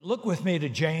Look with me to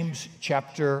James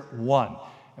chapter 1.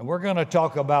 And we're going to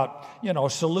talk about,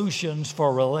 solutions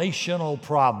for relational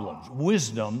problems,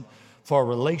 wisdom for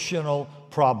relational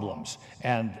problems.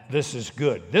 And this is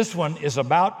good. This one is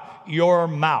about your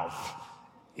mouth.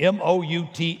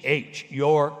 M-O-U-T-H,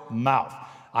 your mouth.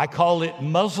 I call it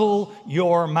muzzle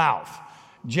your mouth.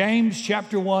 James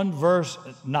chapter 1, verse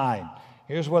 9.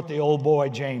 Here's what the old boy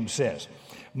James says.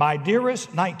 My dearest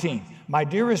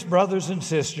brothers and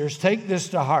sisters, take this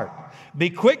to heart. Be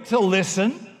quick to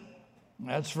listen.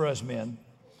 That's for us men.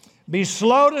 Be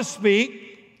slow to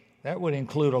speak. That would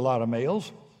include a lot of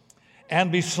males.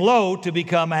 And be slow to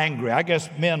become angry. I guess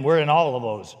men, we're in all of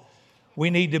those. We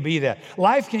need to be that.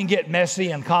 Life can get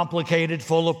messy and complicated,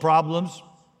 full of problems,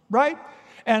 right?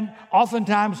 And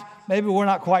oftentimes, maybe we're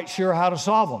not quite sure how to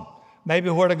solve them. Maybe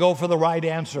where to go for the right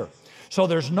answer. So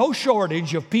there's no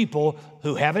shortage of people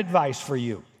who have advice for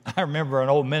you. I remember an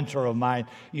old mentor of mine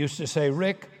used to say,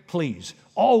 Rick, please,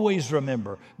 always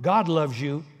remember, God loves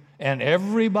you and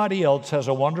everybody else has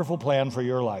a wonderful plan for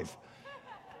your life.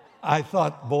 I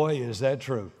thought, boy, is that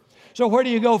true. So where do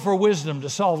you go for wisdom to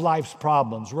solve life's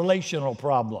problems, relational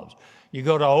problems? You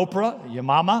go to Oprah, your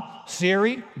mama,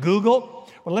 Siri, Google.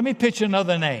 Well, let me pitch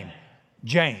another name,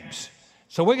 James.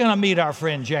 So we're going to meet our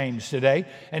friend James today,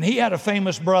 and he had a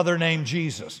famous brother named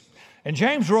Jesus. And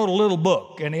James wrote a little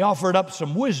book, and he offered up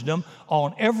some wisdom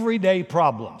on everyday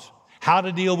problems, how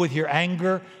to deal with your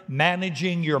anger,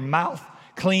 managing your mouth,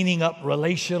 cleaning up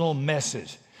relational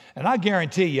messes. And I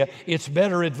guarantee you, it's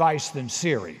better advice than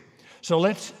Siri. So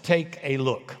let's take a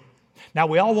look. Now,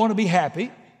 we all want to be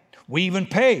happy. We even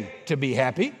pay to be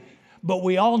happy, but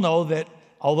we all know that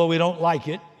although we don't like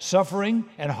it, suffering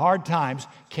and hard times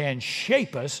can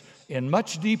shape us in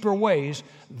much deeper ways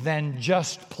than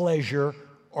just pleasure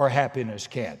or happiness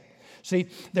can. See,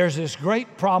 there's this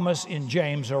great promise in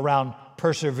James around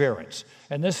perseverance.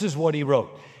 And this is what he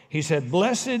wrote. He said,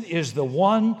 blessed is the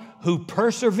one who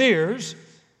perseveres.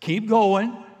 Keep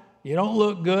going. You don't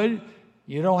look good.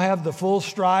 You don't have the full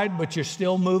stride, but you're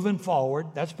still moving forward.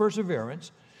 That's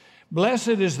perseverance. Blessed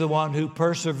is the one who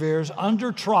perseveres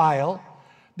under trial,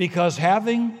 because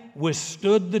having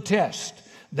withstood the test,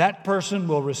 that person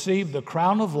will receive the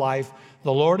crown of life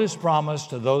the Lord has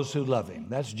promised to those who love him.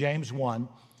 That's James 1,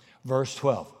 verse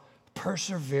 12.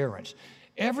 Perseverance.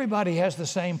 Everybody has the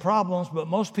same problems, but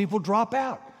most people drop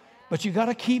out. But you got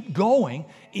to keep going,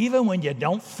 even when you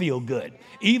don't feel good,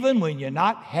 even when you're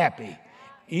not happy,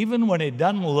 even when it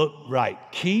doesn't look right.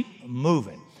 Keep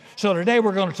moving. So today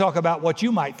we're going to talk about what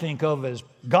you might think of as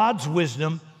God's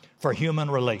wisdom for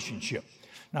human relationship.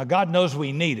 Now, God knows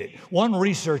we need it. One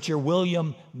researcher,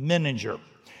 William Menninger,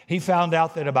 he found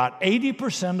out that about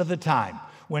 80% of the time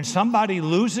when somebody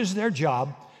loses their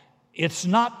job, it's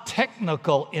not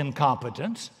technical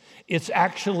incompetence, it's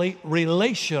actually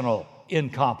relational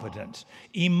incompetence,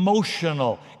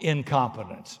 emotional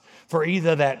incompetence for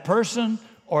either that person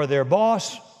or their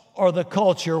boss or the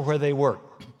culture where they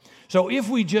work. So if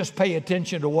we just pay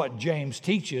attention to what James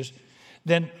teaches,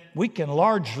 then we can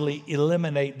largely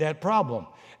eliminate that problem.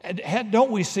 And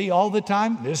don't we see all the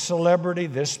time, this celebrity,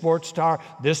 this sports star,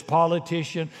 this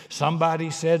politician, somebody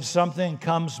said something,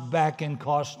 comes back and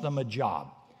costs them a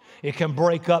job. It can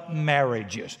break up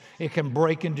marriages. It can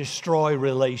break and destroy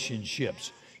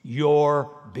relationships.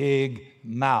 Your big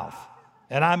mouth.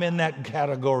 And I'm in that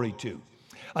category too.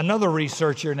 Another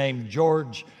researcher named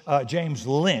James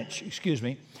Lynch,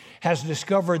 has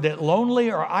discovered that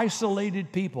lonely or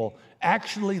isolated people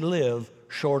actually live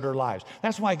shorter lives.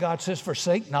 That's why God says,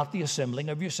 forsake not the assembling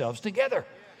of yourselves together.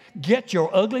 Get your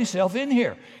ugly self in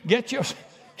here. Get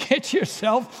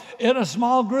yourself in a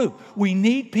small group. We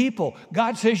need people.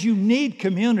 God says you need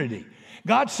community.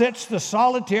 God sets the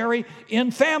solitary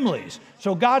in families.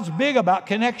 So God's big about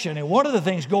connection. And one of the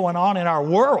things going on in our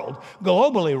world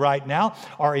globally right now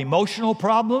are emotional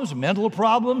problems, mental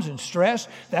problems, and stress.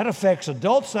 That affects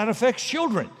adults. That affects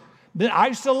children. The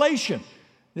isolation.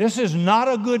 This is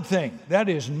not a good thing. That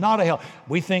is not a help.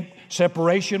 We think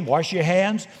separation, wash your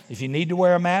hands. If you need to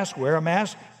wear a mask, wear a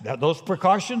mask. Those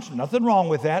precautions, nothing wrong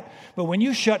with that. But when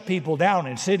you shut people down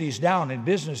and cities down and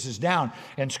businesses down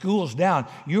and schools down,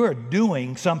 you are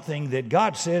doing something that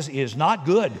God says is not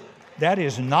good. That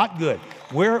is not good.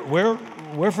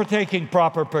 We're for taking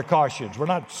proper precautions. We're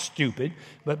not stupid.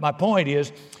 But my point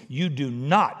is, you do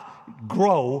not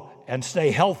grow and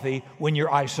stay healthy when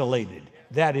you're isolated.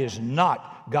 That is not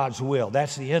God's will.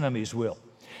 That's the enemy's will.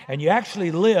 And you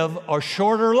actually live a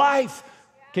shorter life.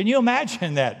 Can you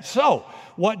imagine that? So,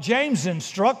 what James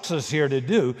instructs us here to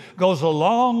do goes a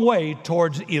long way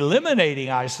towards eliminating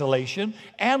isolation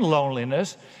and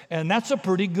loneliness, and that's a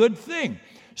pretty good thing.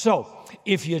 So,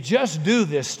 if you just do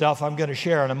this stuff I'm going to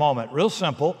share in a moment, real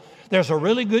simple, there's a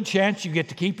really good chance you get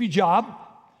to keep your job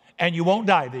and you won't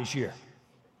die this year.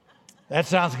 That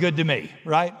sounds good to me,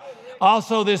 right?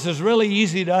 Also, this is really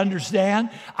easy to understand.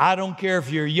 I don't care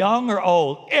if you're young or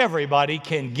old, everybody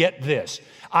can get this.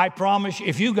 I promise you,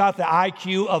 if you got the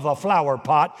IQ of a flower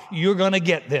pot, you're going to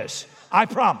get this. I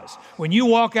promise. When you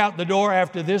walk out the door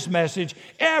after this message,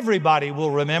 everybody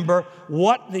will remember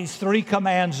what these 3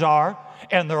 commands are,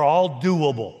 and they're all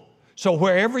doable. So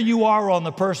wherever you are on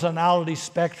the personality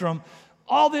spectrum,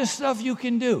 all this stuff you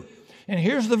can do. And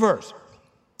here's the verse.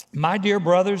 My dear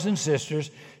brothers and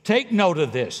sisters, take note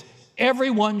of this.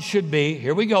 Everyone should be,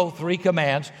 here we go, 3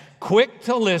 commands, quick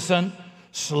to listen,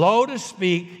 slow to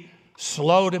speak,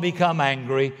 slow to become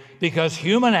angry, because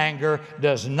human anger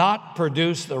does not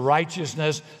produce the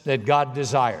righteousness that God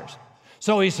desires.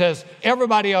 So he says,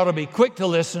 everybody ought to be quick to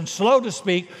listen, slow to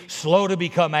speak, slow to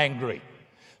become angry.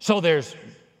 So there's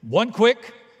 1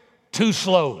 quick, 2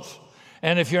 slows.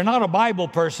 And if you're not a Bible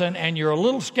person and you're a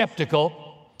little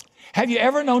skeptical, have you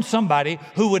ever known somebody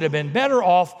who would have been better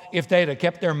off if they'd have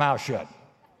kept their mouth shut?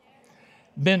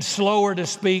 Been slower to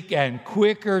speak and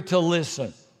quicker to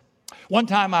listen. One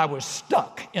time I was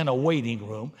stuck in a waiting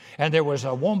room, and there was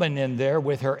a woman in there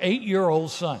with her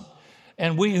 8-year-old son.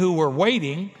 And we who were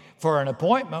waiting for an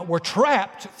appointment were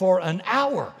trapped for an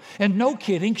hour. And no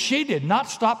kidding, she did not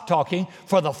stop talking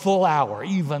for the full hour,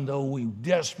 even though we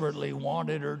desperately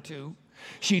wanted her to.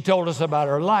 She told us about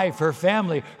her life, her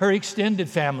family, her extended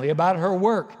family, about her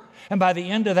work. And by the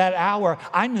end of that hour,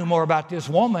 I knew more about this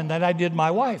woman than I did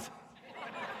my wife.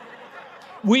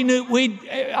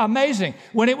 Amazing.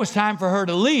 When it was time for her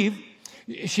to leave,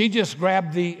 she just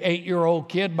grabbed the 8-year-old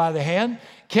kid by the hand,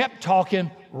 kept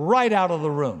talking right out of the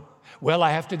room. Well,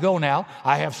 I have to go now.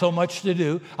 I have so much to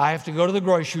do. I have to go to the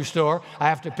grocery store. I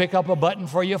have to pick up a button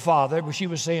for your father. She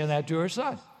was saying that to her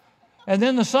son. And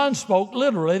then the son spoke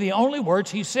literally the only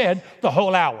words he said the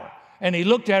whole hour. And he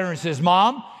looked at her and says,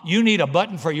 Mom, you need a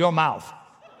button for your mouth.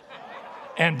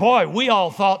 And boy, we all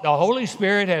thought the Holy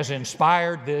Spirit has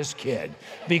inspired this kid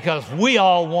because we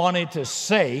all wanted to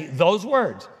say those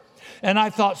words. And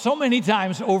I thought so many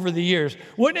times over the years,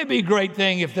 wouldn't it be a great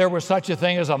thing if there was such a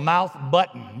thing as a mouth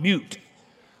button, mute?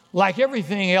 Like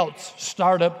everything else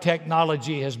startup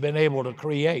technology has been able to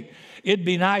create. It'd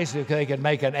be nice if they could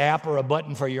make an app or a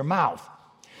button for your mouth.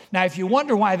 Now, if you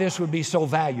wonder why this would be so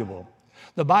valuable,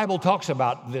 the Bible talks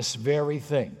about this very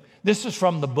thing. This is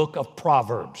from the book of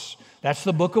Proverbs. That's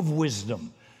the book of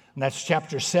wisdom. And that's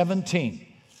chapter 17,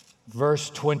 verse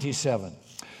 27.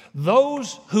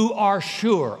 Those who are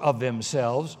sure of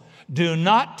themselves do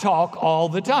not talk all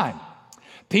the time.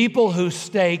 People who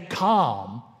stay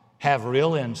calm have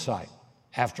real insight.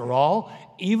 After all,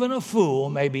 even a fool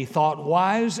may be thought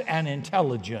wise and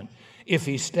intelligent if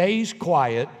he stays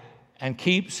quiet and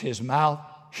keeps his mouth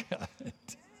shut.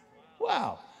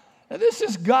 Wow. Now, this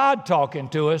is God talking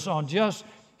to us on just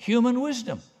human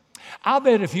wisdom. I'll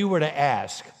bet if you were to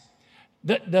ask,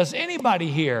 does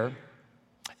anybody here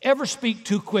ever speak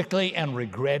too quickly and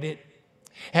regret it?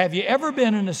 Have you ever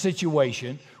been in a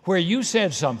situation where you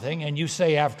said something and you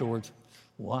say afterwards,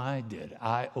 why did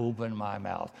I open my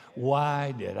mouth?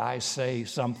 Why did I say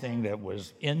something that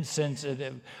was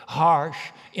insensitive, harsh,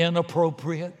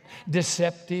 inappropriate,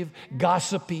 deceptive,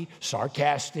 gossipy,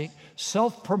 sarcastic,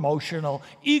 self-promotional,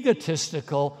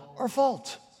 egotistical, or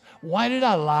false? Why did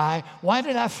I lie? Why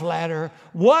did I flatter?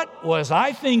 What was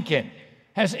I thinking?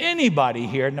 Has anybody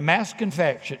here in the mass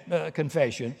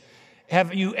confession,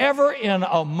 have you ever in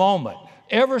a moment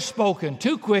ever spoken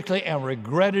too quickly and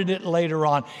regretted it later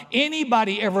on?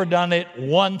 Anybody ever done it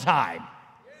one time?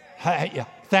 Yeah,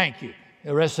 thank you.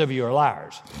 The rest of you are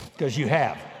liars because you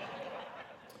have.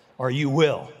 Or you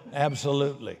will.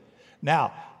 Absolutely.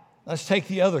 Now, let's take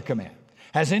the other command.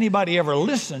 Has anybody ever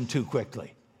listened too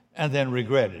quickly and then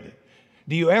regretted it?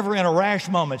 Do you ever in a rash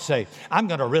moment say, I'm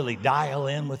going to really dial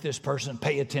in with this person,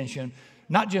 pay attention,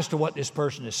 not just to what this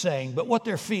person is saying, but what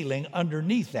they're feeling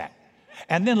underneath that?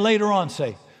 And then later on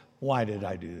say, why did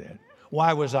I do that?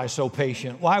 Why was I so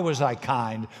patient? Why was I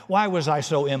kind? Why was I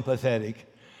so empathetic?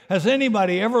 Has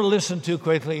anybody ever listened too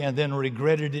quickly and then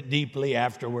regretted it deeply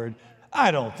afterward?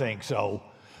 I don't think so.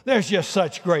 There's just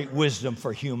such great wisdom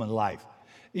for human life.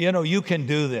 You know, you can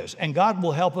do this, and God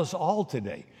will help us all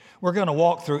today. We're going to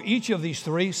walk through each of these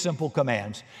 3 simple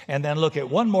commands and then look at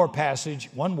one more passage,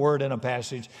 one word in a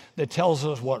passage that tells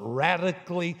us what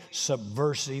radically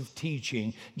subversive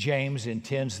teaching James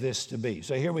intends this to be.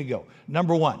 So here we go.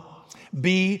 Number 1,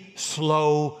 be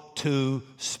slow to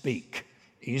speak.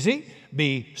 Easy?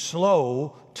 Be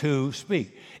slow to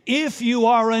speak. If you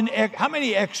are how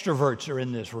many extroverts are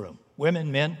in this room?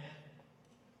 Women, men?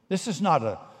 This is not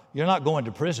you're not going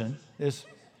to prison.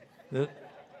 I'm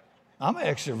an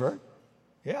extrovert.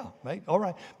 Yeah, mate, all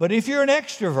right. But if you're an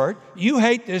extrovert, you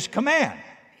hate this command.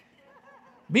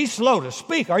 Be slow to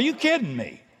speak. Are you kidding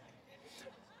me?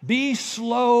 Be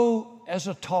slow as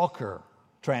a talker,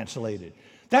 translated.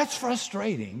 That's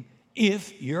frustrating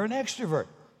if you're an extrovert.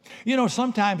 You know,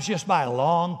 sometimes just by a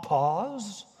long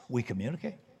pause, we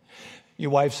communicate.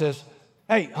 Your wife says,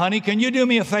 hey, honey, can you do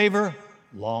me a favor?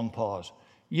 Long pause.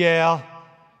 Yeah.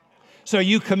 So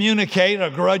you communicate a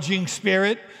grudging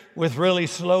spirit with really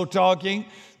slow talking?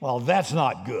 Well, that's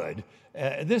not good.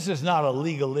 This is not a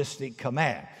legalistic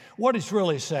command. What it's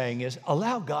really saying is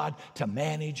allow God to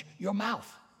manage your mouth.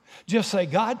 Just say,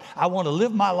 God, I want to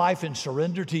live my life in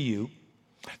surrender to you.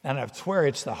 And I swear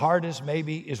it's the hardest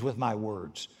maybe is with my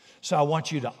words. So I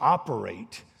want you to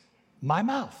operate my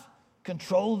mouth.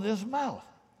 Control this mouth.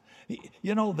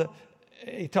 You know,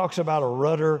 he talks about a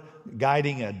rudder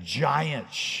guiding a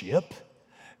giant ship.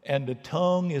 And the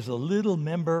tongue is a little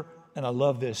member, and I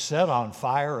love this, set on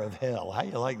fire of hell. How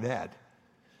you like that?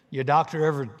 Your doctor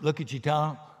ever look at your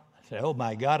tongue? Say, oh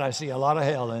my God, I see a lot of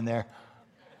hell in there.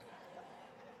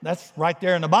 That's right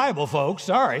there in the Bible, folks.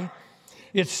 Sorry.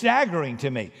 It's staggering to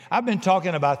me. I've been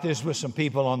talking about this with some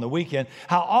people on the weekend,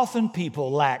 how often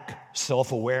people lack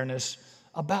self-awareness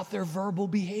about their verbal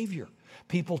behavior.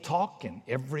 People talk, and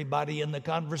everybody in the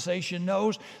conversation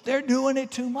knows they're doing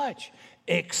it too much,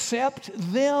 except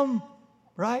them,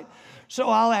 right? So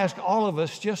I'll ask all of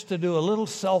us just to do a little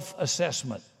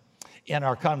self-assessment in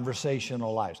our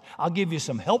conversational lives. I'll give you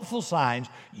some helpful signs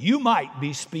you might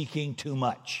be speaking too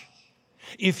much.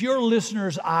 If your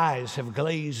listener's eyes have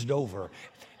glazed over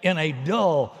in a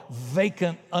dull,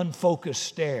 vacant, unfocused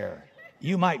stare,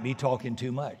 you might be talking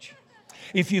too much.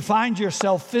 If you find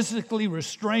yourself physically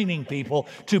restraining people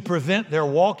to prevent their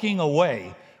walking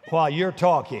away while you're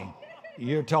talking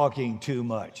too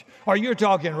much. Or you're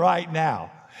talking right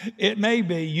now. It may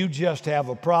be you just have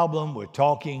a problem with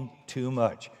talking too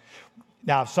much.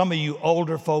 Now, some of you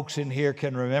older folks in here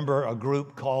can remember a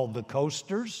group called the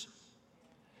Coasters.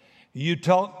 You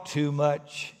talk too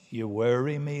much, you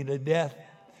worry me to death.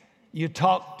 You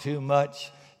talk too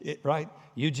much, right?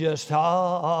 You just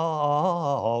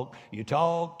talk, you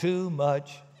talk too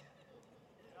much.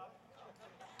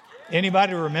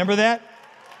 Anybody remember that?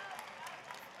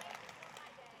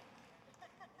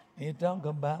 You talk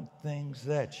about things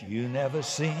that you never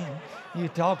seen. You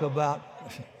talk about,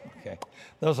 okay,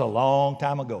 that was a long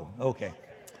time ago. Okay,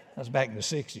 that's back in the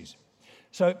 60s.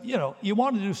 So, you know, you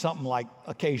want to do something like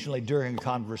occasionally during a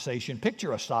conversation,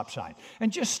 picture a stop sign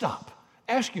and just stop.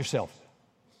 Ask yourself,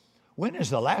 when is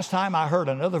the last time I heard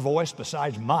another voice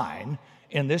besides mine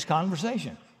in this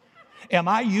conversation? Am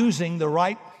I using the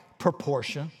right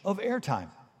proportion of airtime?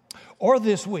 Or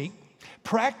this week,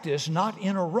 practice not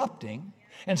interrupting.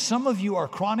 And some of you are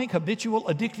chronic, habitual,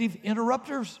 addictive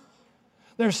interrupters.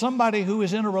 There's somebody who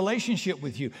is in a relationship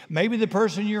with you. Maybe the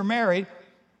person you're married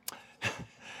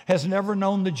has never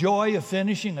known the joy of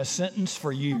finishing a sentence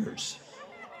for years.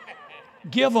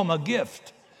 Give them a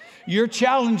gift. Your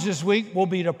challenge this week will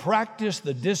be to practice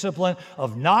the discipline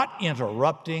of not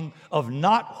interrupting, of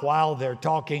not while they're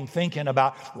talking, thinking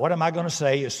about what am I going to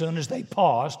say as soon as they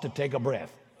pause to take a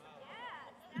breath.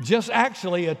 Just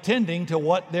actually attending to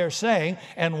what they're saying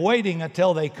and waiting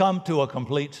until they come to a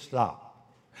complete stop.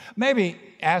 Maybe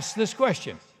ask this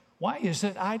question, why is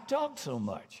it I talk so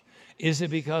much? Is it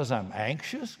because I'm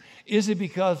anxious? Is it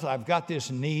because I've got this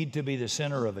need to be the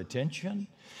center of attention?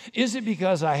 Is it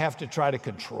because I have to try to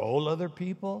control other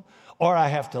people? Or I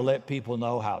have to let people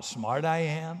know how smart I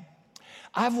am?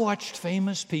 I've watched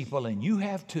famous people, and you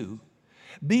have too,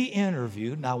 be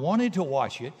interviewed, and I wanted to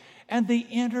watch it, and the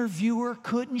interviewer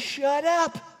couldn't shut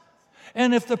up.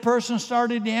 And if the person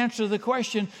started to answer the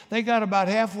question, they got about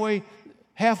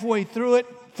halfway through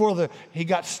it he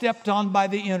got stepped on by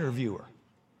the interviewer.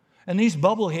 And these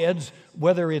bubbleheads,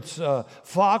 whether it's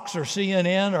Fox or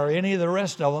CNN or any of the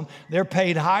rest of them, they're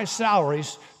paid high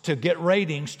salaries to get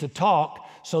ratings to talk,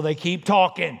 so they keep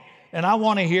talking. And I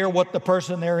want to hear what the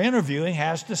person they're interviewing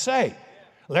has to say.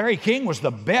 Larry King was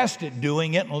the best at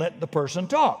doing it and letting the person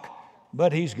talk.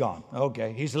 But he's gone.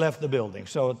 Okay, he's left the building.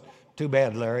 So too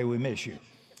bad, Larry, we miss you.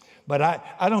 But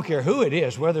I don't care who it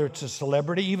is, whether it's a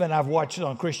celebrity. Even I've watched it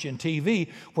on Christian TV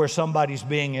where somebody's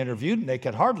being interviewed and they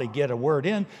could hardly get a word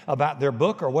in about their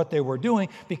book or what they were doing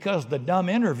because the dumb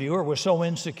interviewer was so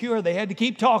insecure they had to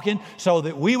keep talking so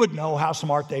that we would know how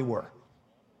smart they were.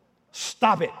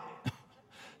 Stop it.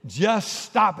 Just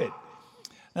stop it.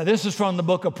 Now, this is from the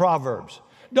book of Proverbs.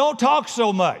 Don't talk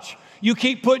so much. You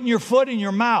keep putting your foot in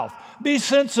your mouth. Be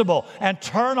sensible and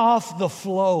turn off the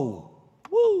flow.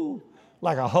 Woo!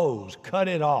 like a hose. Cut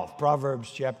it off.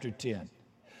 Proverbs chapter 10.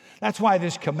 That's why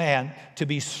this command to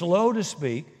be slow to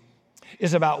speak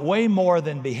is about way more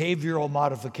than behavioral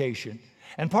modification.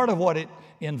 And part of what it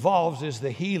involves is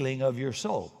the healing of your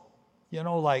soul. You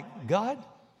know, like, God,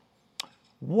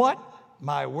 what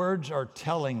my words are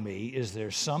telling me is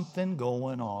there's something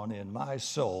going on in my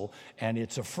soul, and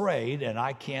it's afraid, and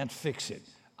I can't fix it.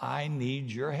 I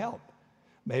need your help.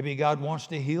 Maybe God wants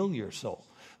to heal your soul.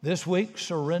 This week,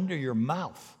 surrender your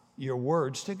mouth, your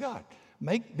words to God.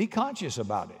 Be conscious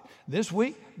about it. This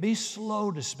week, be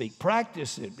slow to speak.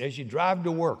 Practice it as you drive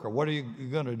to work, or what are you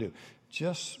going to do?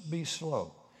 Just be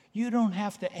slow. You don't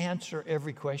have to answer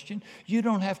every question. You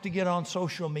don't have to get on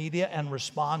social media and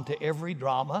respond to every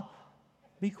drama.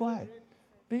 Be quiet.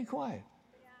 Be quiet.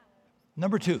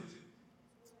 Number 2,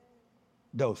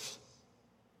 dose.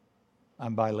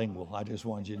 I'm bilingual. I just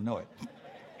wanted you to know it.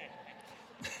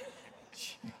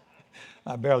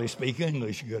 I barely speak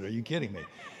English good. Are you kidding me?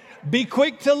 Be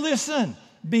quick to listen.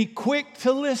 Be quick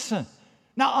to listen.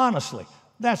 Now, honestly,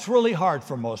 that's really hard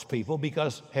for most people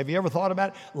because have you ever thought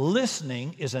about it?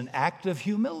 Listening is an act of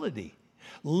humility.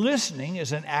 Listening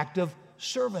is an act of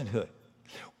servanthood.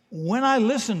 When I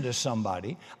listen to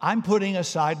somebody, I'm putting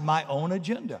aside my own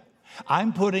agenda.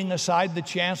 I'm putting aside the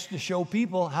chance to show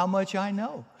people how much I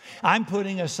know. I'm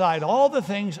putting aside all the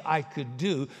things I could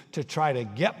do to try to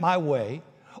get my way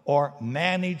or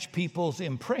manage people's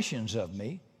impressions of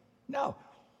me. No,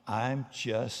 I'm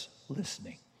just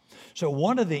listening. So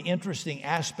one of the interesting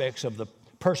aspects of the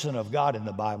person of God in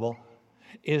the Bible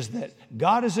is that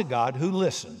God is a God who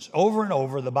listens. Over and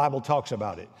over, the Bible talks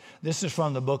about it. This is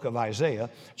from the book of Isaiah,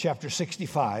 chapter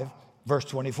 65, verse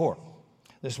 24.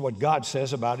 This is what God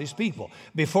says about his people.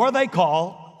 Before they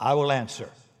call, I will answer.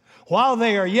 While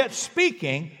they are yet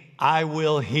speaking, I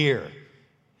will hear.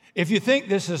 If you think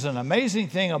this is an amazing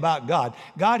thing about God,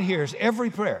 God hears every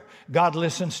prayer. God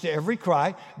listens to every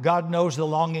cry. God knows the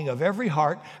longing of every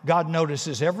heart. God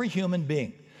notices every human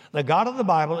being. The God of the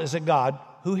Bible is a God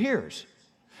who hears.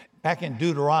 Back in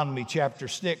Deuteronomy chapter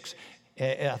 6,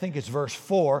 I think it's verse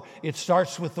 4, it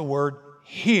starts with the word,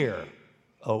 hear,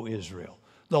 O Israel.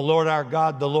 The Lord our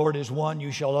God, the Lord is one.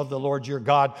 You shall love the Lord your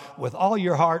God with all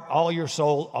your heart, all your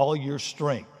soul, all your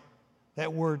strength.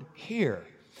 That word, hear.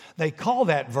 They call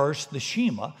that verse the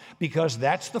Shema because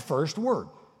that's the first word,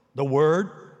 the word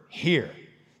hear.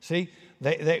 See,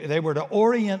 they were to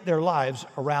orient their lives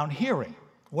around hearing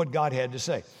what God had to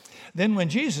say. Then when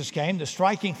Jesus came, the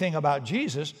striking thing about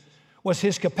Jesus was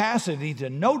his capacity to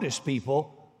notice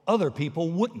people other people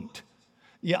wouldn't.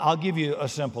 Yeah, I'll give you a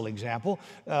simple example.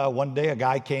 One day a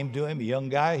guy came to him, a young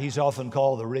guy. He's often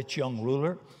called the rich young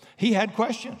ruler. He had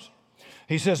questions.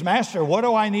 He says, Master, what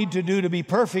do I need to do to be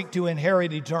perfect to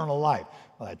inherit eternal life?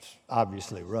 Well, that's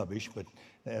obviously rubbish, but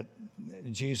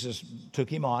Jesus took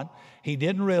him on. He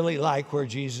didn't really like where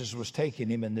Jesus was taking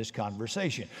him in this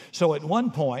conversation. So at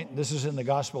one point, this is in the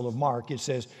Gospel of Mark, it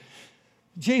says,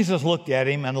 Jesus looked at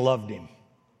him and loved him.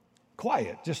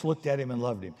 Quiet, just looked at him and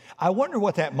loved him. I wonder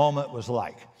what that moment was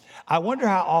like. I wonder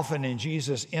how often in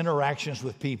Jesus' interactions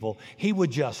with people, he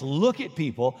would just look at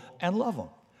people and love them.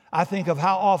 I think of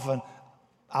how often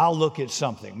I'll look at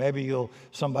something. Maybe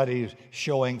somebody's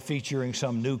featuring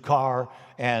some new car,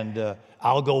 and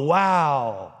I'll go,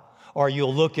 wow. Or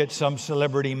you'll look at some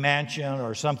celebrity mansion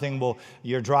or something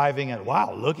you're driving, and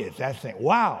wow, look at that thing.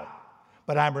 Wow.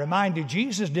 But I'm reminded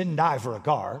Jesus didn't die for a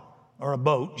car or a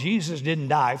boat. Jesus didn't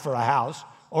die for a house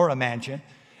or a mansion.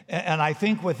 And I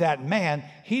think with that man,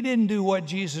 he didn't do what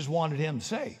Jesus wanted him to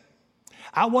say.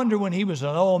 I wonder when he was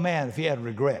an old man if he had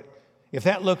regret. If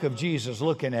that look of Jesus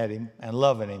looking at him and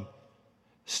loving him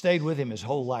stayed with him his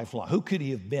whole life long, who could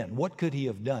he have been? What could he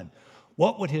have done?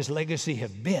 What would his legacy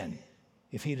have been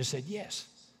if he'd have said yes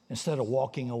instead of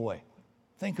walking away?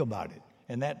 Think about it.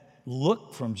 And that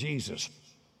look from Jesus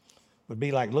would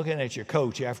be like looking at your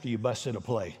coach after you busted a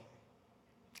play.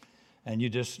 And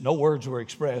no words were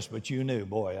expressed, but you knew,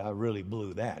 boy, I really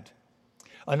blew that.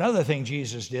 Another thing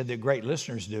Jesus did that great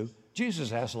listeners do,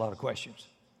 Jesus asked a lot of questions.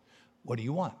 What do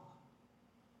you want?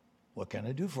 What can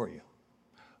I do for you?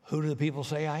 Who do the people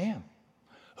say I am?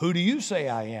 Who do you say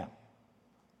I am?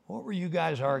 What were you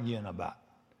guys arguing about?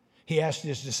 He asked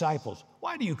his disciples,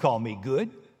 why do you call me good?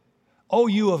 Oh,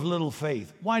 you of little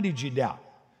faith, why did you doubt?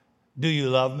 Do you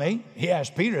love me? He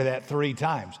asked Peter that 3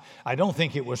 times. I don't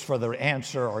think it was for the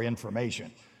answer or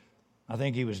information. I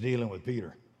think he was dealing with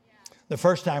Peter. The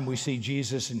first time we see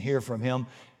Jesus and hear from him,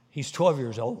 he's 12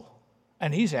 years old.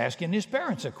 And he's asking his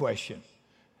parents a question.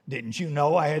 Didn't you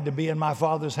know I had to be in my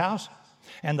Father's house?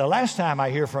 And the last time I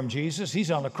hear from Jesus, he's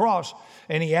on the cross,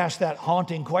 and he asked that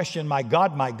haunting question, my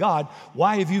God,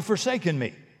 why have you forsaken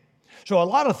me? So a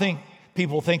lot of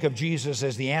people think of Jesus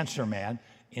as the answer man.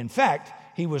 In fact,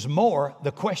 he was more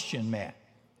the question man.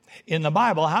 In the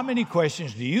Bible, how many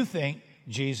questions do you think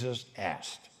Jesus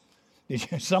asked?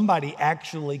 Somebody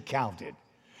actually counted.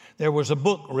 There was a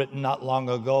book written not long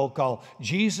ago called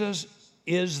Jesus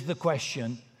is the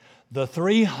Question, the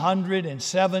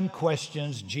 307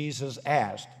 questions Jesus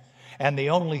asked, and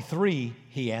the only 3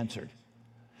 he answered.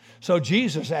 So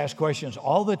Jesus asked questions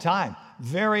all the time.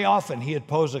 Very often he'd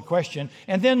pose a question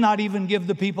and then not even give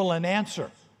the people an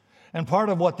answer. And part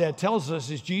of what that tells us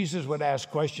is Jesus would ask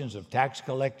questions of tax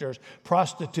collectors,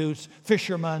 prostitutes,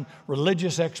 fishermen,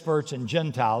 religious experts, and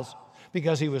Gentiles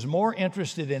because he was more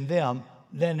interested in them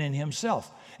than in himself.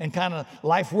 And kind of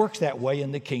life works that way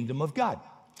in the kingdom of God.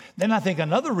 Then I think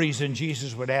another reason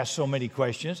Jesus would ask so many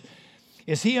questions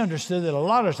is he understood that a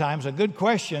lot of times a good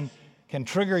question can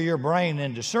trigger your brain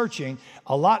into searching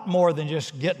a lot more than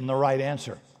just getting the right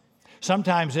answer.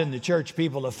 Sometimes in the church,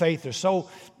 people of faith are so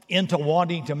into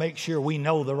wanting to make sure we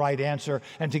know the right answer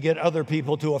and to get other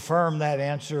people to affirm that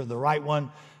answer, the right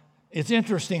one. It's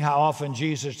interesting how often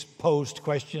Jesus posed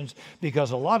questions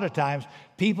because a lot of times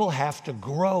people have to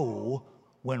grow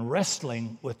when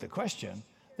wrestling with the question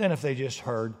than if they just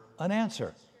heard an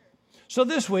answer. So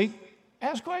this week,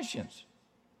 ask questions.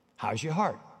 How's your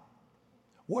heart?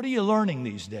 What are you learning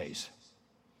these days?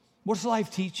 What's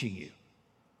life teaching you?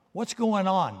 What's going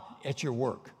on at your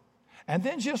work? And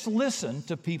then just listen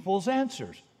to people's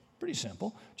answers. Pretty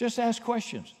simple. Just ask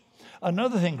questions.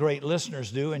 Another thing great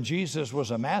listeners do, and Jesus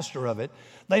was a master of it,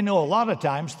 they know a lot of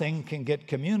times things can get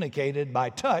communicated by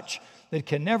touch that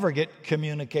can never get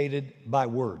communicated by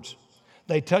words.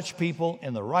 They touch people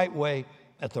in the right way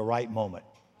at the right moment.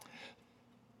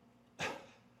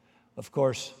 Of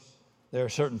course, there are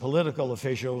certain political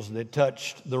officials that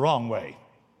touched the wrong way.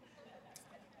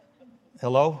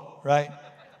 Hello? Right?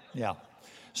 Yeah.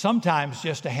 Sometimes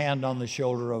just a hand on the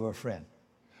shoulder of a friend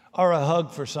or a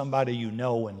hug for somebody you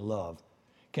know and love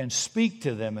can speak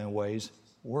to them in ways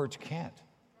words can't.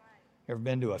 Ever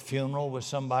been to a funeral with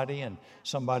somebody and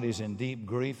somebody's in deep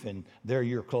grief and they're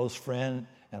your close friend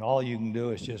and all you can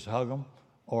do is just hug them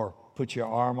or put your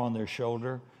arm on their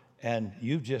shoulder and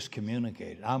you've just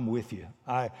communicated. I'm with you.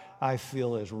 I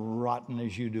feel as rotten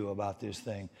as you do about this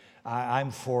thing. I'm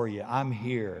for you. I'm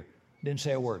here. Didn't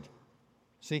say a word.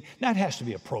 See, that has to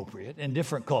be appropriate, and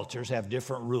different cultures have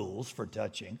different rules for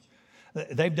touching.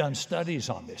 They've done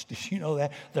studies on this. Did you know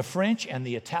that? The French and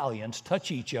the Italians touch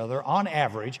each other on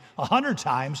average 100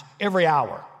 times every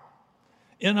hour.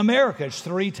 In America, it's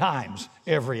 3 times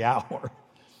every hour.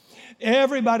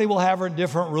 Everybody will have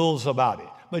different rules about it,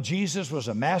 but Jesus was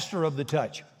a master of the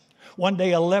touch. One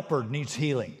day, a leper needs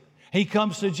healing. He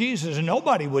comes to Jesus, and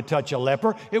nobody would touch a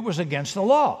leper. It was against the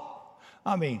law.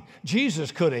 I mean,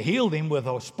 Jesus could have healed him with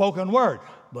a spoken word,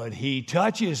 but he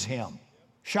touches him.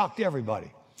 Shocked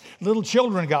everybody. Little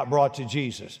children got brought to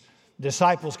Jesus.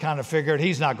 Disciples kind of figured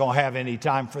he's not going to have any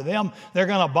time for them. They're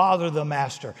going to bother the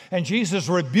master. And Jesus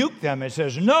rebuked them and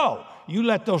says, no, you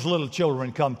let those little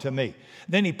children come to me.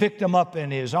 Then he picked them up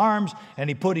in his arms and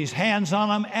he put his hands on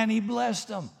them and he blessed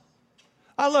them.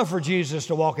 I love for Jesus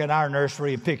to walk in our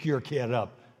nursery and pick your kid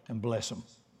up and bless them.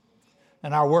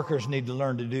 And our workers need to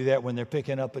learn to do that when they're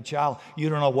picking up a child. You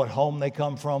don't know what home they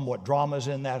come from, what drama's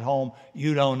in that home.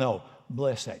 You don't know.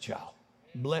 Bless that child.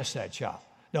 Bless that child.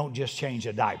 Don't just change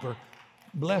a diaper.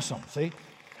 Bless them, see?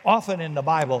 Often in the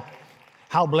Bible,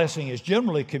 how blessing is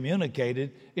generally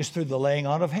communicated is through the laying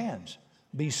on of hands.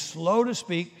 Be slow to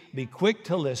speak, be quick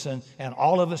to listen, and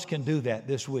all of us can do that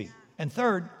this week. And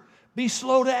third, be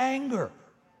slow to anger.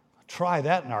 Try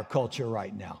that in our culture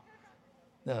right now.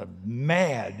 The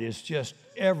mad is just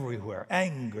everywhere.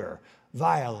 Anger,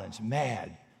 violence,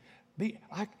 mad.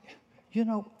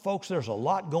 Folks, there's a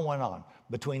lot going on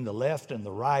between the left and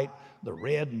the right, the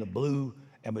red and the blue,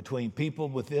 and between people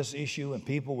with this issue and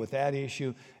people with that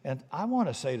issue. And I want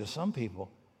to say to some people,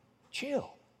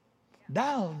 chill.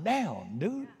 Dial down,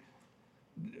 dude.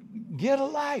 Get a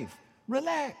life.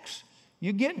 Relax.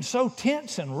 You're getting so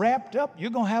tense and wrapped up,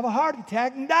 you're going to have a heart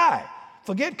attack and die.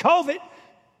 Forget COVID.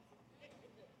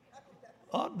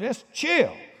 Just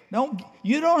chill.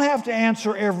 You don't have to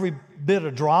answer every bit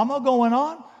of drama going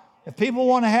on. If people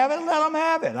want to have it, let them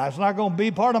have it. That's not going to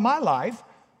be part of my life.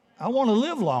 I want to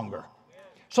live longer.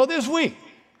 So this week,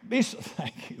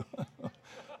 thank you.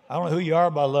 I don't know who you are,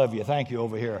 but I love you. Thank you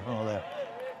over here. All that.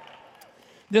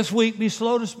 This week, be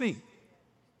slow to speak.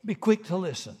 Be quick to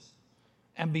listen.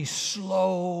 And be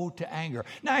slow to anger.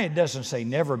 Now, it doesn't say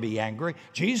never be angry.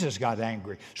 Jesus got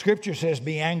angry. Scripture says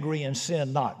be angry and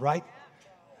sin not, right?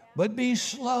 but be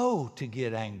slow to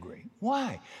get angry.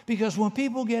 Why? Because when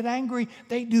people get angry,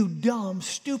 they do dumb,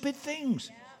 stupid things.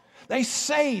 They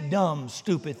say dumb,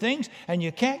 stupid things, and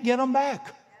you can't get them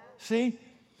back. See?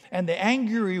 And the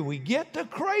angrier we get, the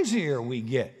crazier we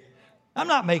get. I'm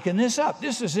not making this up.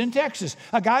 This is in Texas.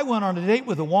 A guy went on a date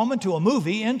with a woman to a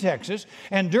movie in Texas,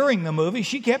 and during the movie,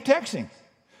 she kept texting.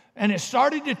 And it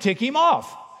started to tick him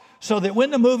off. So that when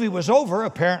the movie was over,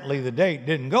 apparently the date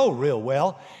didn't go real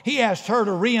well, he asked her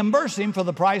to reimburse him for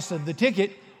the price of the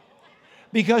ticket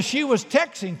because she was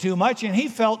texting too much and he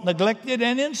felt neglected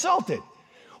and insulted.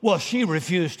 Well, she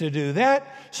refused to do that,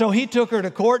 so he took her to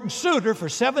court and sued her for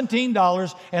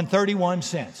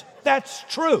 $17.31. That's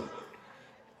true.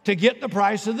 To get the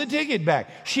price of the ticket back.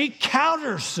 She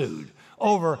countersued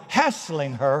over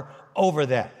hassling her over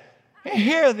that. And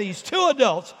here these two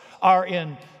adults are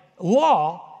in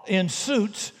law, in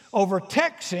suits, over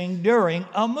texting during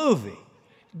a movie.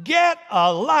 Get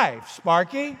a life,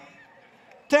 Sparky.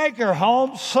 Take her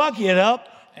home, suck it up,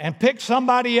 and pick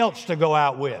somebody else to go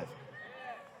out with.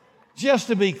 Just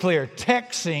to be clear,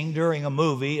 texting during a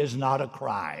movie is not a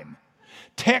crime.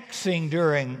 Texting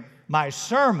during my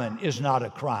sermon is not a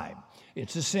crime.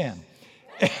 It's a sin.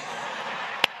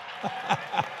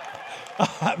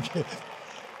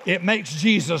 It makes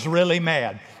Jesus really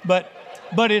mad, but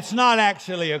it's not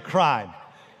actually a crime.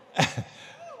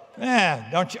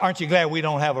 Aren't you glad we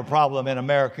don't have a problem in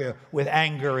America with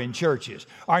anger in churches?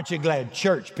 Aren't you glad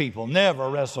church people never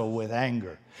wrestle with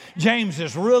anger? James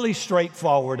is really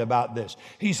straightforward about this.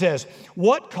 He says,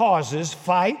 what causes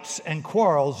fights and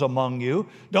quarrels among you?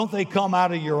 Don't they come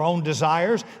out of your own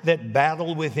desires that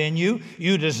battle within you?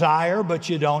 You desire, but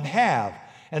you don't have.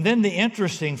 And then the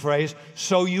interesting phrase,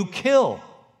 so you kill.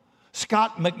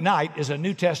 Scott McKnight is a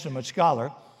New Testament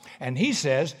scholar, and he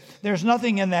says there's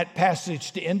nothing in that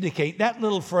passage to indicate that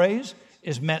little phrase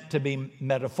is meant to be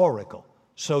metaphorical.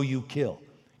 So you kill.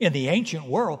 In the ancient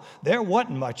world, there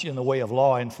wasn't much in the way of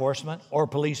law enforcement or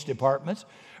police departments.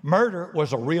 Murder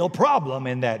was a real problem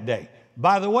in that day.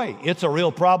 By the way, it's a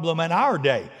real problem in our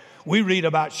day. We read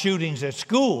about shootings at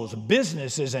schools,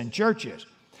 businesses, and churches.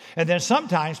 And then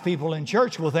sometimes people in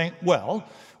church will think, well,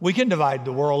 we can divide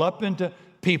the world up into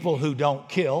people who don't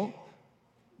kill,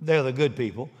 they're the good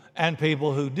people, and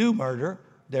people who do murder,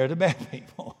 they're the bad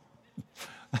people.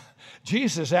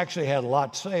 Jesus actually had a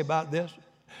lot to say about this.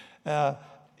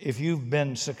 If you've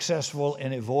been successful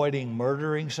in avoiding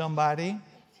murdering somebody,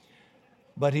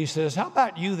 but he says, how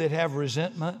about you that have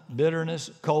resentment, bitterness,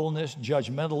 coldness,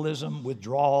 judgmentalism,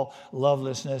 withdrawal,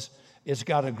 lovelessness? It's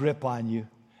got a grip on you,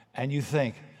 and you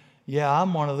think, yeah,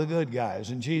 I'm one of the good guys.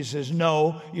 And Jesus says,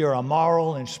 no, you're a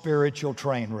moral and spiritual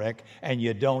train wreck, and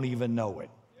you don't even know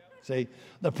it. See,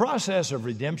 the process of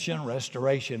redemption,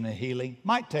 restoration, and healing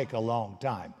might take a long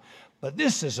time, but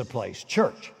this is a place,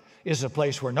 church is a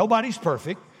place where nobody's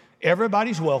perfect,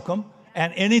 everybody's welcome,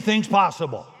 and anything's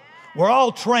possible. We're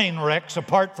all train wrecks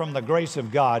apart from the grace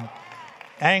of God.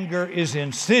 Anger is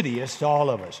insidious to all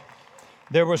of us.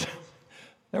 There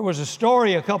was a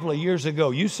story a couple of years ago.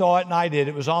 You saw it and I did.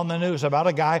 It was on the news about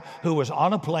a guy who was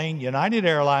on a plane, United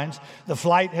Airlines. The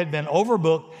flight had been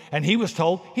overbooked, and he was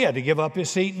told he had to give up his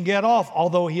seat and get off,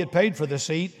 although he had paid for the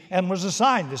seat and was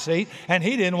assigned the seat, and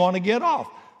he didn't want to get off.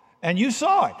 And you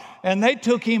saw it. And they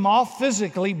took him off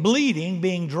physically, bleeding,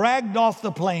 being dragged off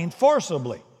the plane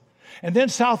forcibly. And then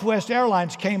Southwest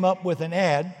Airlines came up with an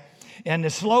ad, and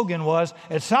the slogan was,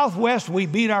 at Southwest, we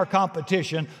beat our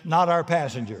competition, not our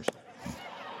passengers.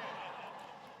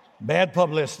 Bad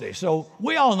publicity. So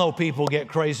we all know people get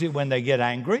crazy when they get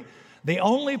angry. The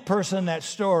only person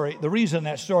the reason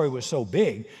that story was so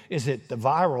big is that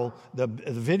the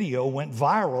video went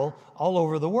viral all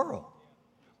over the world.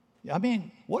 I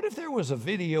mean, what if there was a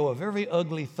video of every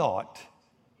ugly thought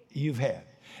you've had,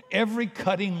 every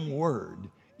cutting word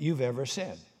you've ever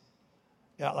said?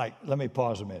 Let me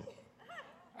pause a minute.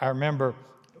 I remember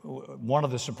one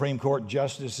of the Supreme Court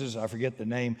justices, I forget the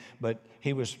name, but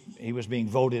he was being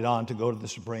voted on to go to the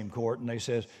Supreme Court, and they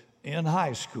says, in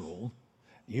high school,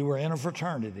 you were in a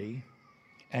fraternity,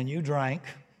 and you drank,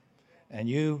 and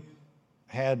you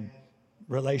had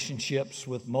relationships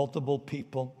with multiple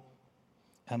people.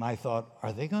 And I thought,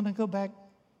 are they going to go back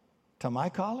to my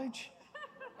college?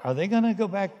 Are they going to go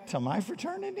back to my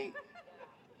fraternity?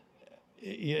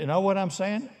 You know what I'm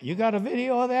saying? You got a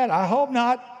video of that? I hope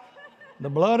not. The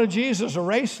blood of Jesus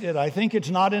erased it. I think it's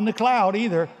not in the cloud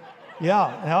either.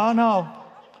 Yeah, no.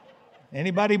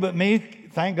 Anybody but me,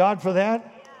 thank God for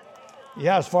that.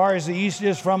 Yeah, as far as the east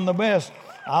is from the west,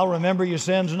 I'll remember your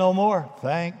sins no more.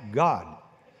 Thank God.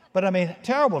 But I mean,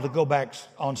 terrible to go back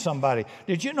on somebody.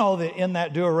 Did you know that in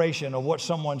that duration of what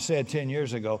someone said 10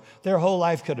 years ago, their whole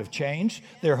life could have changed,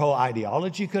 their whole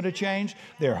ideology could have changed,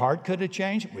 their heart could have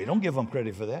changed? We don't give them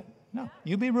credit for that. No,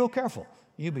 you be real careful.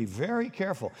 You be very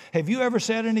careful. Have you ever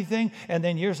said anything and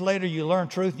then years later you learn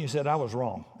truth and you said, I was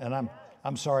wrong, and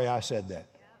I'm sorry I said that?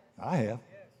 I have.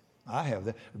 I have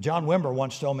that. John Wimber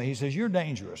once told me, he says, you're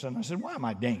dangerous. And I said, why am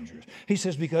I dangerous? He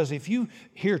says, because if you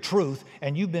hear truth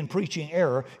and you've been preaching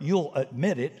error, you'll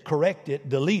admit it, correct it,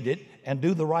 delete it, and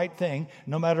do the right thing,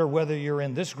 no matter whether you're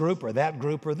in this group or that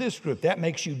group or this group. That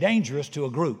makes you dangerous to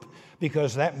a group,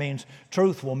 because that means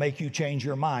truth will make you change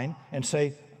your mind and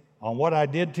say, on what I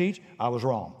did teach, I was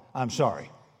wrong. I'm sorry.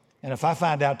 And if I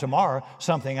find out tomorrow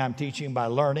something I'm teaching by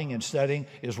learning and studying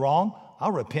is wrong,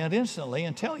 I'll repent instantly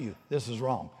and tell you this is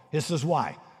wrong. This is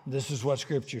why. This is what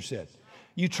Scripture said.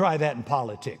 You try that in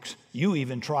politics. You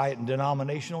even try it in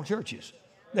denominational churches.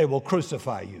 They will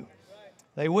crucify you.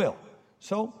 They will.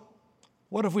 So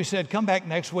what if we said, come back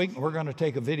next week and we're going to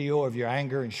take a video of your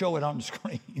anger and show it on the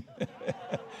screen?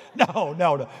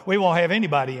 No. We won't have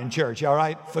anybody in church, all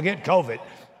right? Forget COVID.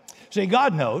 See,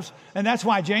 God knows, and that's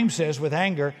why James says with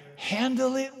anger,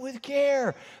 handle it with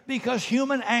care, because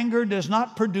human anger does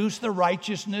not produce the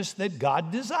righteousness that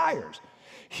God desires.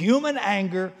 Human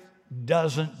anger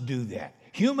doesn't do that.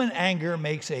 Human anger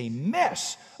makes a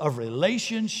mess of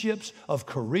relationships, of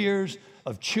careers,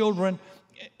 of children.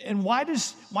 And why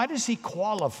does he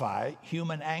qualify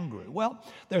human anger? Well,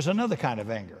 there's another kind of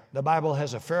anger. The Bible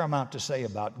has a fair amount to say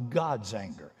about God's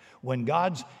anger. When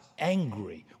God's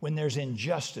angry, when there's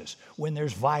injustice, when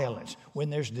there's violence, when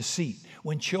there's deceit,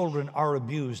 when children are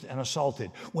abused and assaulted,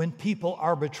 when people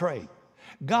are betrayed.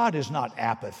 God is not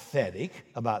apathetic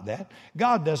about that.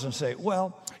 God doesn't say,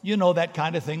 well, you know, that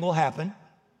kind of thing will happen.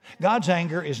 God's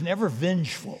anger is never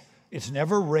vengeful. It's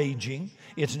never raging.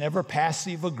 It's never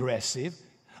passive aggressive.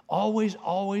 Always,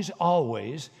 always,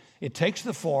 always, it takes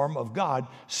the form of God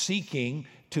seeking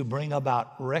to bring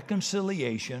about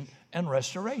reconciliation and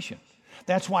restoration.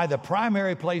 That's why the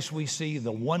primary place we see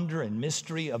the wonder and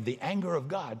mystery of the anger of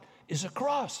God is a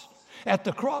cross. At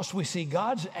the cross, we see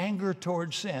God's anger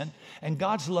towards sin and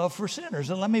God's love for sinners.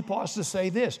 And let me pause to say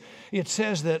this. It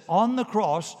says that on the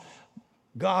cross,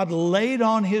 God laid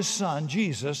on his Son,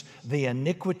 Jesus, the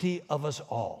iniquity of us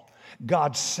all.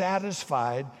 God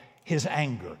satisfied his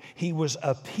anger. He was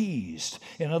appeased.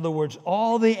 In other words,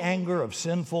 all the anger of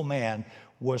sinful man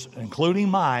was, including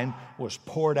mine, was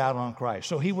poured out on Christ.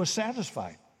 So he was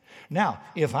satisfied. Now,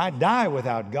 if I die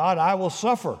without God, I will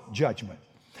suffer judgment.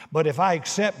 But if I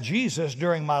accept Jesus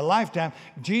during my lifetime,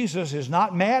 Jesus is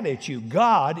not mad at you.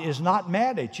 God is not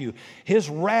mad at you. His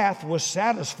wrath was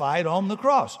satisfied on the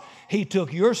cross. He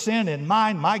took your sin and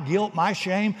mine, my guilt, my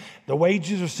shame. The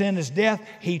wages of sin is death.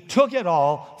 He took it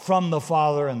all from the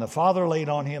Father, and the Father laid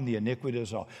on him the iniquity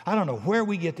of all. I don't know where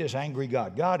we get this angry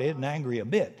God. God isn't angry a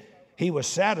bit. He was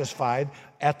satisfied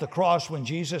at the cross when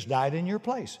Jesus died in your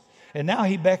place. And now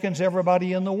he beckons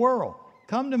everybody in the world.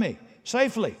 Come to me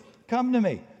safely. Come to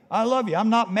me. I love you. I'm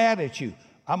not mad at you.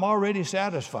 I'm already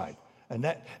satisfied. And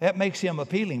that makes him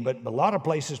appealing. But a lot of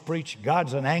places preach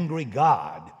God's an angry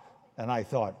God. And I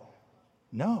thought,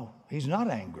 no, he's not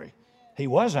angry. He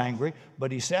was angry,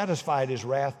 but he satisfied his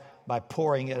wrath by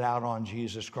pouring it out on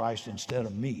Jesus Christ instead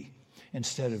of me,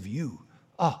 instead of you.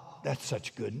 Oh, that's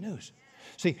such good news.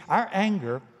 See, our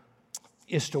anger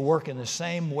is to work in the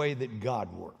same way that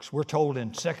God works. We're told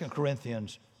in 2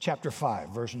 Corinthians chapter 5,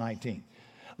 verse 19.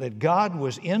 That God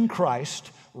was in Christ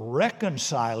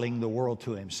reconciling the world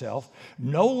to himself,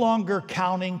 no longer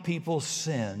counting people's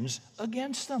sins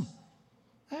against them.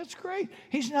 That's great.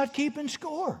 He's not keeping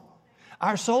score.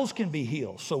 Our souls can be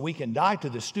healed so we can die to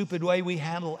the stupid way we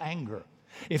handle anger.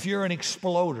 If you're an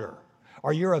exploder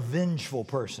or you're a vengeful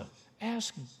person,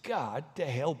 ask God to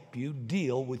help you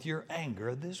deal with your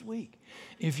anger this week.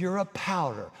 If you're a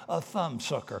pouter, a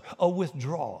thumbsucker, a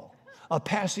withdrawal, a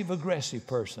passive-aggressive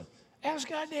person, ask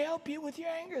God to help you with your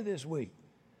anger this week.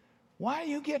 Why do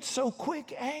you get so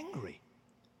quick angry?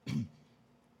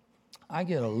 I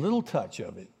get a little touch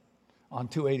of it on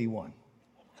 281.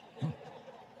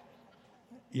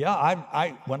 Yeah,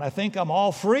 I when I think I'm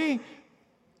all free,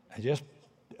 I just,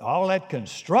 all that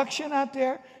construction out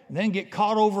there, and then get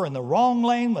caught over in the wrong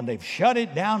lane when they've shut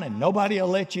it down and nobody will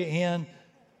let you in.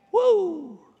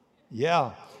 Woo!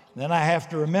 Yeah, then I have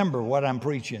to remember what I'm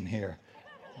preaching here.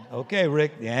 Okay,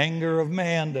 Rick, the anger of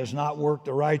man does not work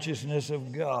the righteousness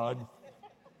of God.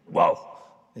 Whoa,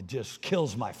 it just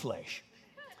kills my flesh.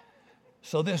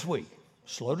 So this week,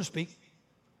 slow to speak,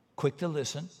 quick to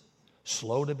listen,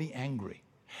 slow to be angry.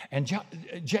 And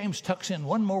James tucks in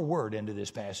one more word into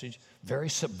this passage, very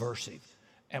subversive.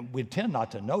 And we tend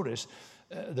not to notice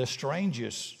the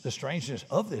strangeness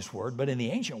of this word, but in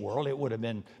the ancient world, it would have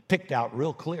been picked out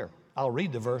real clear. I'll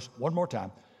read the verse one more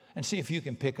time and see if you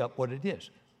can pick up what it is.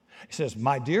 It says,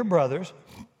 my dear brothers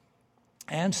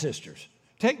and sisters,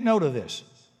 take note of this.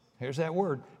 Here's that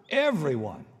word.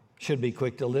 Everyone should be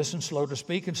quick to listen, slow to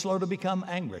speak, and slow to become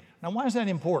angry. Now, why is that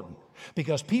important?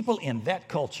 Because people in that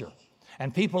culture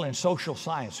and people in social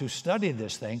science who study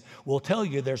this thing will tell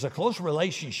you there's a close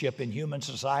relationship in human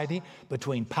society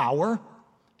between power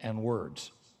and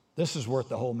words. This is worth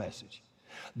the whole message.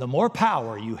 The more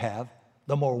power you have,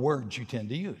 the more words you tend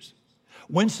to use.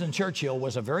 Winston Churchill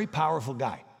was a very powerful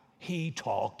guy. He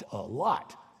talked a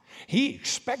lot. He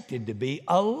expected to be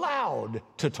allowed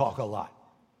to talk a lot.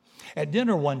 At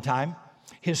dinner one time,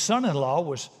 his son-in-law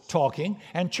was talking,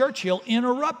 and Churchill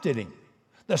interrupted him.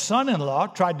 The son-in-law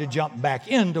tried to jump back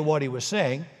into what he was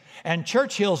saying, and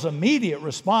Churchill's immediate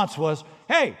response was,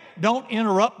 hey, don't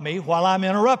interrupt me while I'm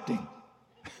interrupting.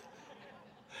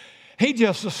 He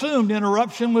just assumed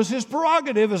interruption was his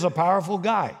prerogative as a powerful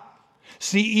guy.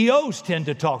 CEOs tend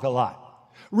to talk a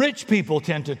lot. Rich people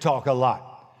tend to talk a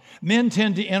lot. Men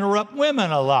tend to interrupt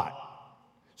women a lot.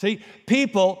 See,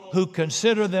 people who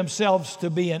consider themselves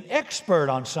to be an expert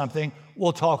on something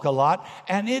will talk a lot,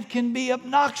 and it can be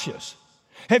obnoxious.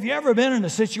 Have you ever been in a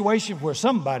situation where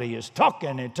somebody is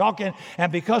talking and talking,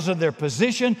 and because of their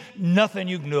position, nothing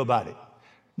you can do about it?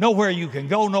 Nowhere you can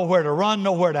go, nowhere to run,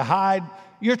 nowhere to hide.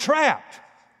 You're trapped.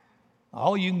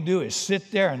 All you can do is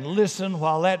sit there and listen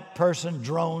while that person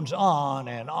drones on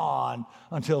and on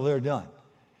until they're done.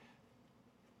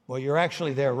 Well, you're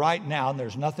actually there right now, and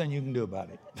there's nothing you can do about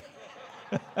it.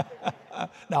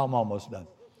 Now I'm almost done.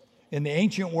 In the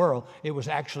ancient world, it was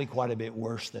actually quite a bit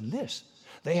worse than this.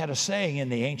 They had a saying in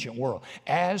the ancient world,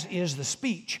 as is the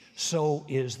speech, so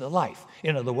is the life.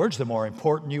 In other words, the more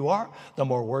important you are, the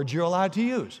more words you're allowed to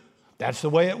use. That's the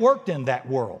way it worked in that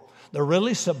world. The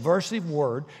really subversive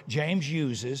word James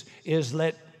uses is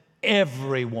let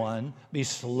everyone be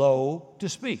slow to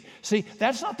speak. See,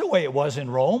 that's not the way it was in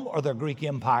Rome or the Greek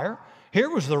Empire. Here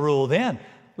was the rule then.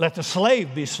 Let the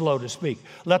slave be slow to speak.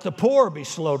 Let the poor be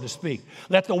slow to speak.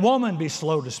 Let the woman be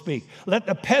slow to speak. Let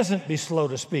the peasant be slow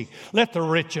to speak. Let the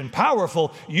rich and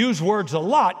powerful use words a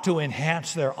lot to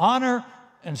enhance their honor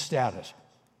and status.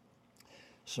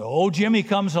 So old Jimmy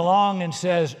comes along and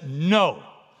says, no,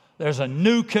 there's a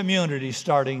new community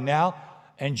starting now,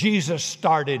 and Jesus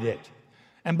started it.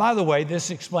 And by the way,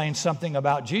 this explains something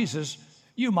about Jesus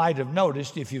you might have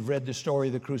noticed if you've read the story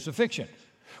of the crucifixion.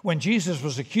 When Jesus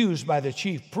was accused by the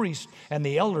chief priests and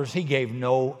the elders, he gave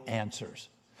no answers.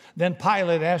 Then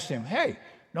Pilate asked him, hey,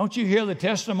 don't you hear the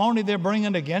testimony they're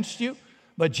bringing against you?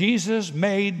 But Jesus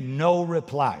made no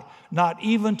reply, not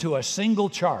even to a single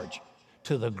charge,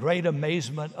 to the great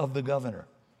amazement of the governor.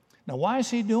 Now, why is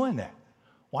he doing that?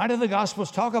 Why do the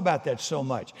Gospels talk about that so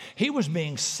much? He was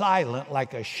being silent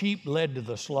like a sheep led to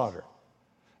the slaughter.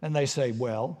 And they say,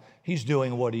 well, he's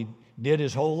doing what he did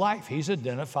his whole life. He's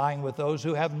identifying with those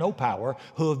who have no power,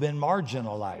 who have been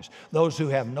marginalized, those who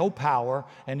have no power,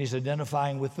 and he's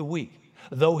identifying with the weak.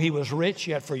 Though he was rich,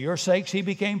 yet for your sakes he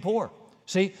became poor.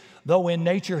 See, though in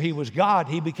nature he was God,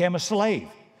 he became a slave.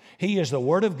 He is the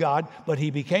Word of God, but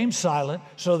he became silent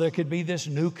so there could be this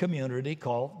new community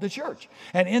called the church.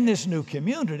 And in this new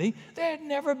community, there had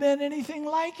never been anything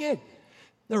like it.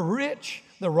 The rich,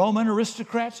 the Roman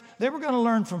aristocrats, they were going to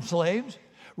learn from slaves.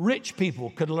 Rich people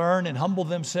could learn and humble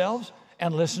themselves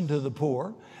and listen to the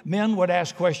poor. Men would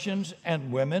ask questions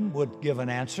and women would give an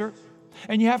answer.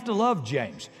 And you have to love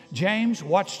James. James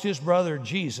watched his brother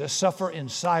Jesus suffer in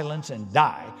silence and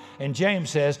die. And James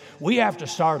says, we have to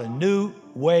start a new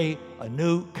way, a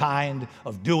new kind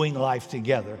of doing life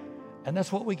together. And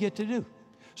that's what we get to do.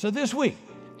 So this week,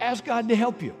 ask God to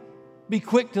help you. Be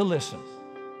quick to listen.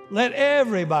 Let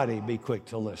everybody be quick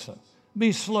to listen.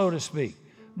 Be slow to speak.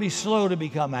 Be slow to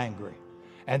become angry.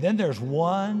 And then there's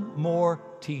one more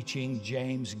teaching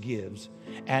James gives,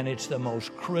 and it's the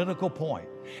most critical point.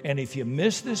 And if you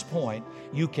miss this point,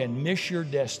 you can miss your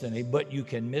destiny, but you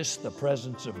can miss the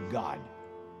presence of God.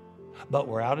 But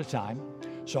we're out of time,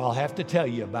 so I'll have to tell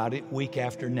you about it week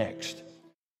after next.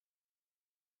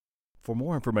 For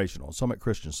more information on Summit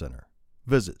Christian Center,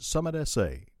 visit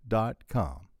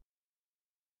summitsa.com.